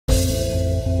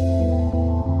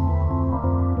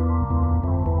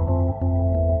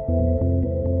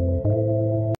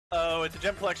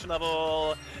gem collection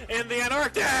level in the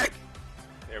Antarctic!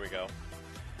 There we go.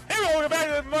 Hey, welcome back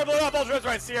to the Marble Up Ultra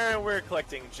right here, and we're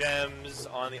collecting gems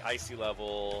on the icy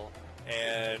level,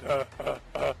 and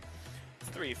it's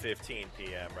 3:15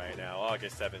 p.m. right now,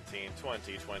 August 17,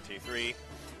 2023.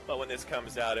 But when this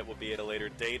comes out, it will be at a later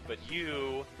date. But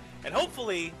you, and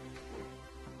hopefully,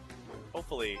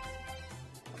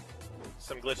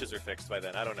 some glitches are fixed by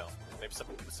then. I don't know. Maybe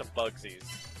some bugsies,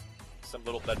 some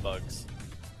little bed bugs.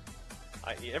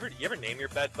 You ever name your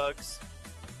bed bugs?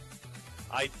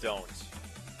 I don't.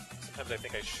 Sometimes I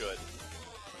think I should,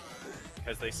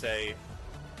 because they say,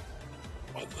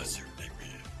 "Unless you name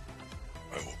me,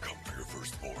 I will come for your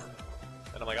firstborn."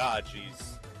 And I'm like, ah,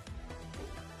 jeez.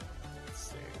 Let's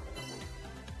see.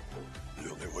 The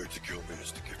only way to kill me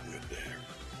is to give me a name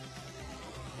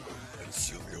and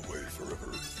seal me away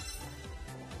forever.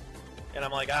 And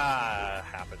I'm like, ah,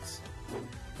 happens.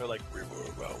 They're like, we were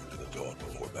around in the dawn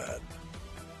before man,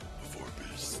 before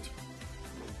beast.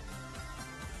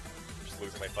 I'm just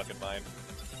losing my fucking mind.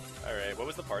 Alright, what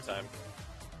was the part time?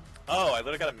 Oh, I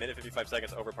literally got a minute 55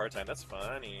 seconds over part time. That's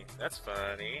funny. That's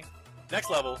funny. Next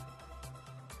level.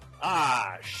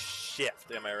 Ah, shift.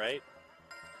 Am I right?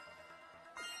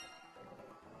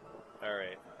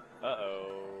 Alright.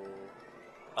 Uh-oh.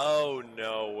 Oh,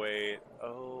 no, wait.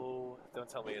 Oh, don't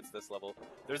tell me it's this level.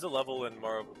 There's a level in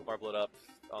Marble It Up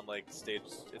on, like, stage...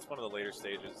 It's one of the later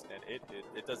stages, and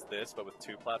it does this, but with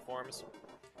 2 platforms.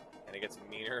 And it gets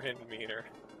meaner and meaner.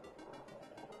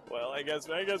 Well, I guess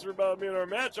we're about to be in our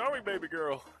match, aren't we, baby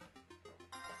girl?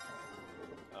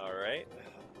 Alright.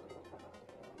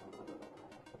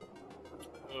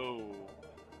 Oh.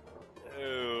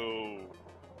 Oh.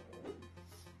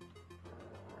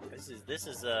 This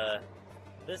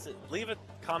is leave a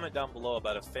comment down below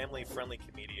about a family-friendly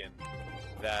comedian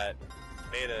that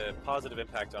made a positive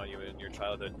impact on you in your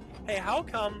childhood. Hey, how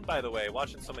come, by the way,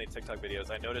 watching so many TikTok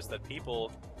videos, I noticed that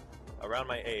people around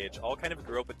my age all kind of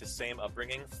grew up with the same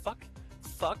upbringing? Fuck.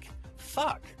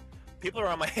 People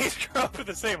around my age grew up with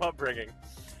the same upbringing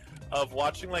of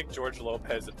watching, like, George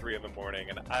Lopez at 3 in the morning,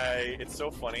 and it's so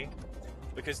funny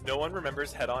because no one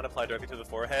remembers head-on applied directly to the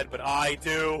forehead, but I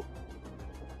do.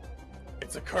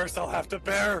 It's a curse I'll have to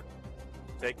bear.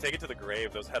 Take it to the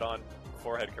grave, those head-on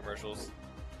forehead commercials.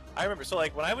 I remember, so,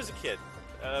 like, when I was a kid,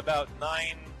 about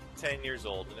 9, 10 years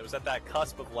old, and it was at that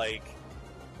cusp of, like,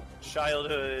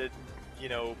 childhood, you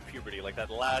know, puberty, like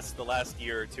the last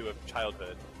year or two of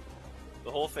childhood.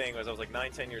 The whole thing was I was like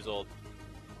 9, 10 years old,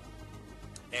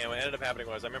 and what ended up happening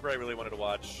was I remember I really wanted to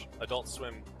watch Adult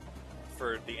Swim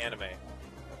for the anime,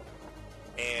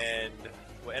 and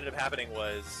what ended up happening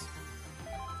was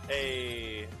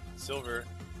a silver,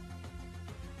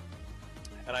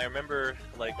 and I remember,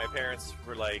 like, my parents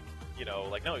were like, you know,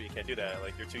 like, no, you can't do that,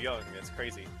 like, you're too young, it's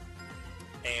crazy.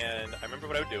 And I remember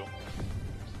what I would do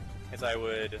is I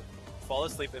would fall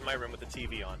asleep in my room with the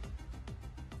TV on,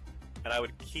 and I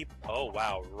would keep, oh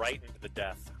wow, right into the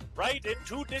death, right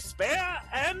into despair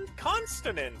and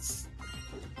consternance.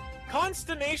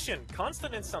 Consternation.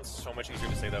 Consternance sounds so much easier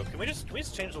to say, though. Can we just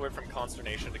change the word from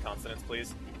consternation to consonance,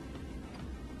 please?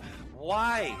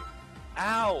 Why?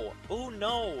 Ow. Oh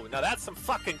no. Now that's some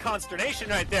fucking consternation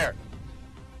right there.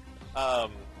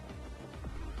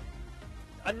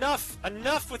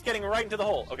 Enough with getting right into the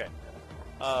hole. Okay.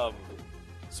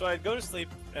 So I'd go to sleep,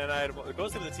 and I'd go to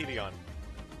sleep with the TV on.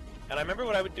 And I remember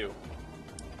what I would do.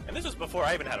 And this was before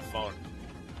I even had a phone.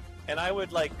 And I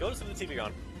would, like, go to sleep with the TV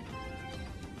on.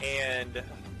 And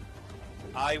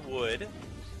I would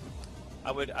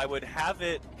have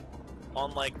it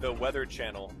on, like, the Weather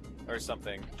Channel or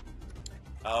something.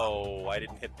 Oh, I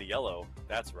didn't hit the yellow.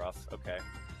 That's rough. Okay.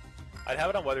 I'd have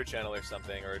it on Weather Channel or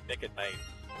something, or Nick at Night.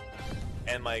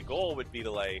 And my goal would be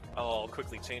to, like, oh, I'll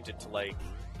quickly change it to, like,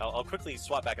 I'll quickly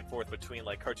swap back and forth between,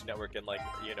 like, Cartoon Network and, like,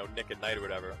 you know, Nick at Night or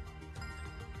whatever.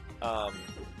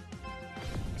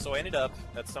 So I ended up,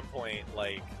 at some point,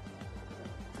 like,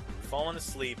 falling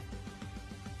asleep,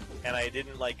 and I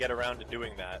didn't, like, get around to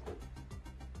doing that.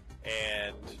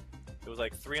 And it was,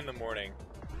 like, 3 in the morning,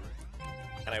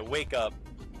 and I wake up,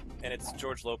 and it's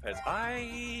George Lopez.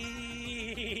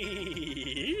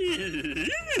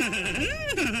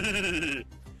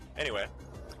 Anyway,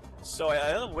 so I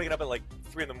ended up waking up at, like,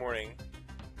 3 in the morning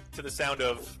to the sound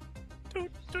of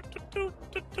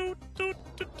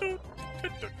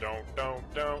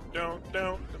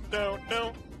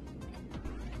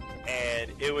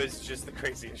and it was just the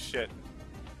craziest shit,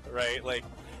 right? Like,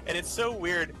 and it's so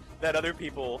weird that other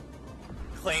people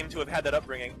claim to have had that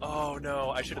upbringing. Oh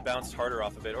no, I should have bounced harder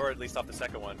off of it, or at least off the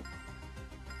second one.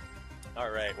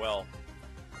 Alright, well,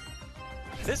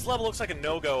 This level looks like a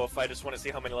no-go if I just want to see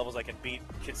how many levels I can beat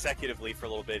consecutively for a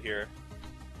little bit here.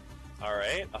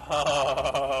 Alright.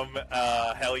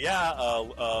 Hell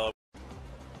yeah.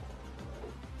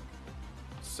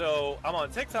 So, I'm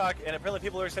on TikTok, and apparently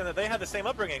people are saying that they had the same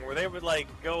upbringing, where they would, like,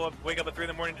 wake up at 3 in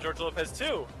the morning to George Lopez,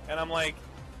 too. And I'm like,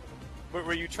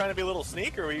 were you trying to be a little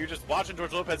sneak, or were you just watching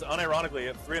George Lopez unironically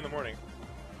at 3 in the morning?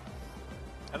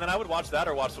 And then I would watch that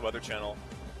or watch the Weather Channel.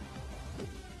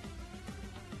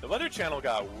 The Weather Channel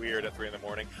got weird at 3 in the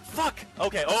morning. Fuck!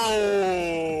 Okay.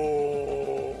 Oh!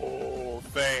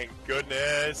 Thank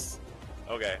goodness.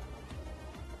 Okay.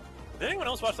 Did anyone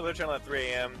else watch the Weather Channel at 3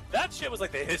 a.m.? That shit was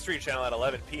like the History Channel at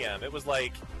 11 p.m. It was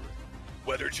like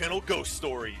Weather Channel ghost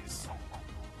stories.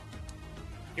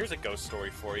 Here's a ghost story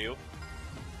for you.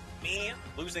 Me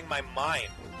losing my mind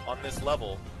on this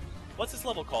level. What's this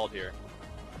level called here?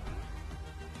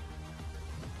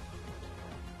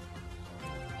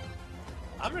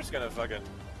 I'm just gonna fucking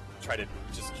try to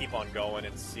just keep on going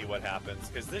and see what happens,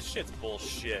 because this shit's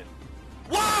bullshit.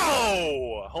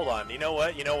 Whoa! Hold on, you know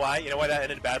what? You know why? You know why that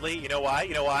ended badly? You know why?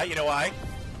 You know why? You know why?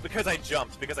 Because I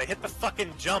jumped. Because I hit the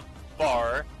fucking jump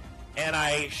bar, and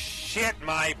I shit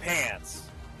my pants.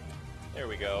 There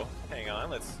we go. Hang on,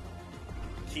 let's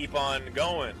keep on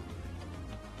going.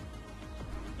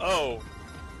 Oh.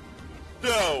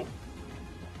 No!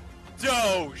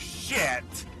 Oh, shit!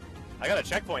 I got a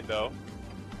checkpoint, though.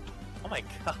 Oh my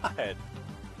god.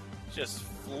 Just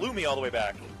flew me all the way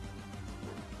back.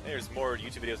 There's more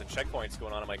YouTube videos and checkpoints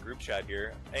going on in my group chat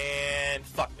here. And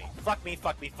fuck me. Fuck me,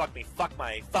 fuck me, fuck me, fuck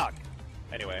my fuck.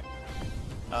 Anyway.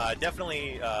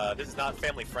 Definitely, this is not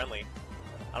family friendly.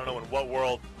 I don't know in what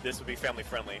world this would be family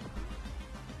friendly.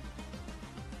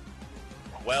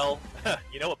 Well,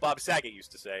 you know what Bob Saget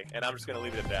used to say, and I'm just gonna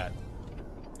leave it at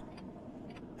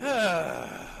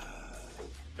that.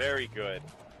 Very good.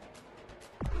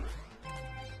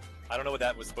 I don't know what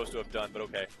that was supposed to have done, but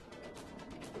okay.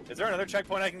 Is there another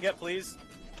checkpoint I can get, please?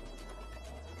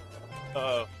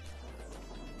 Oh,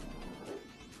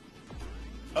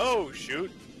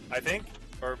 shoot. I think.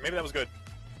 Or maybe that was good.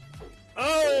 Oh!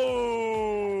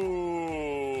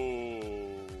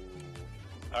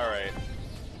 Alright.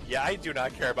 Yeah, I do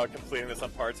not care about completing this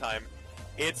on part-time.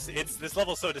 This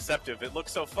level's so deceptive. It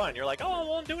looks so fun. You're like, oh,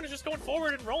 all I'm doing is just going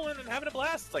forward and rolling and having a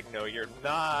blast. It's like, no, you're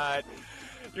not.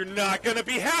 You're not gonna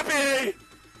be happy!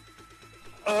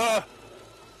 Oh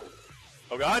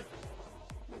god?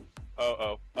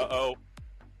 Uh-oh. Uh-oh.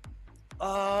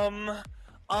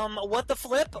 What the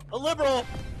flip? A liberal!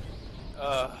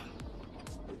 Oh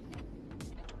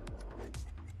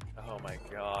my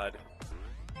god.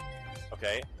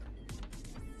 Okay.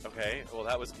 Okay, well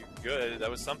that was good. That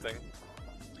was something.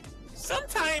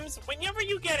 Sometimes, whenever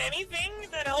you get anything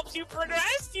that helps you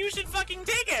progress, you should fucking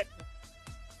take it!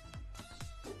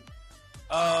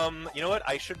 You know what?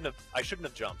 I shouldn't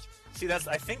have jumped. See,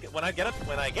 I think when I get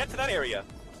to that area,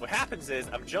 what happens is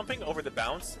I'm jumping over the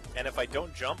bounce, and if I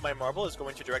don't jump, my marble is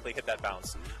going to directly hit that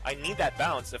bounce. I need that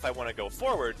bounce if I want to go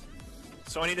forward,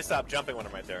 so I need to stop jumping when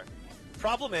I'm right there.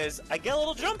 Problem is, I get a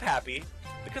little jump happy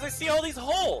because I see all these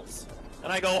holes,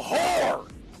 and I go whore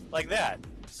like that.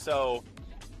 So,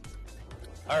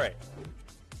 all right.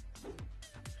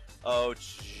 Oh,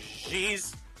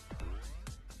 jeez.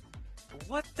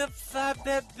 What the fuck?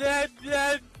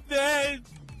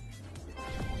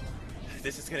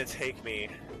 This is gonna take me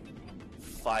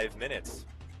 5 minutes.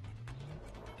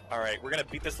 Alright, we're gonna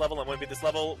beat this level, and when we beat this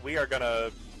level, we are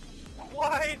gonna...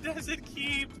 Why does it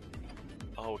keep...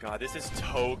 Oh god, this is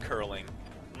toe curling.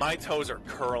 My toes are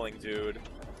curling, dude.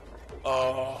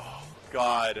 Oh,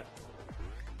 god.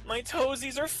 My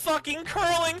toesies are fucking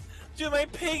curling! Dude, my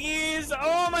piggies!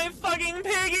 Oh, my fucking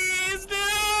piggies,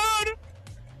 dude!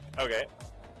 Okay.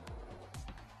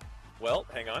 Well,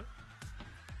 hang on.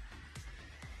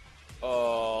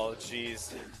 Oh,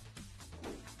 jeez.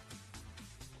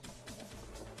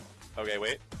 Okay,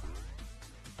 wait.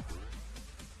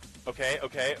 Okay,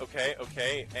 okay, okay,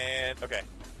 okay, and... Okay.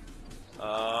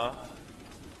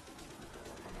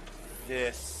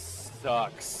 This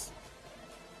sucks.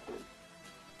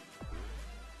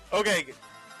 Okay.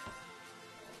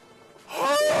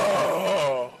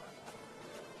 Oh!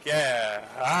 Get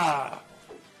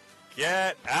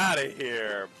out of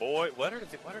here, boy. What are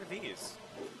these?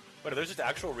 What, are those just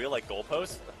actual real, like,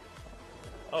 goalposts?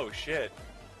 Oh, shit.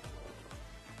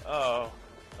 Oh.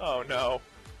 Oh, no.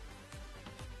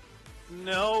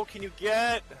 No, can you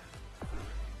get...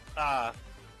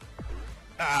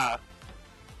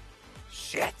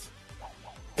 Shit!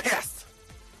 Pissed!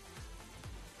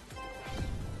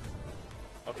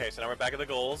 Okay, so now we're back at the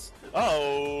goals.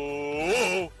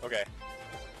 Oh! Okay.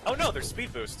 Oh no, there's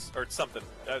speed boosts or something.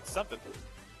 Something.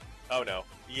 Oh no.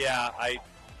 Yeah,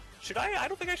 should I? I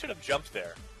don't think I should have jumped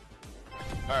there.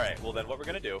 All right. Well then, what we're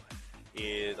gonna do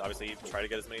is obviously try to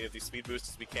get as many of these speed boosts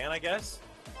as we can, I guess.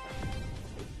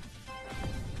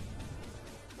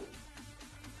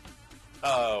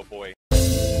 Oh boy.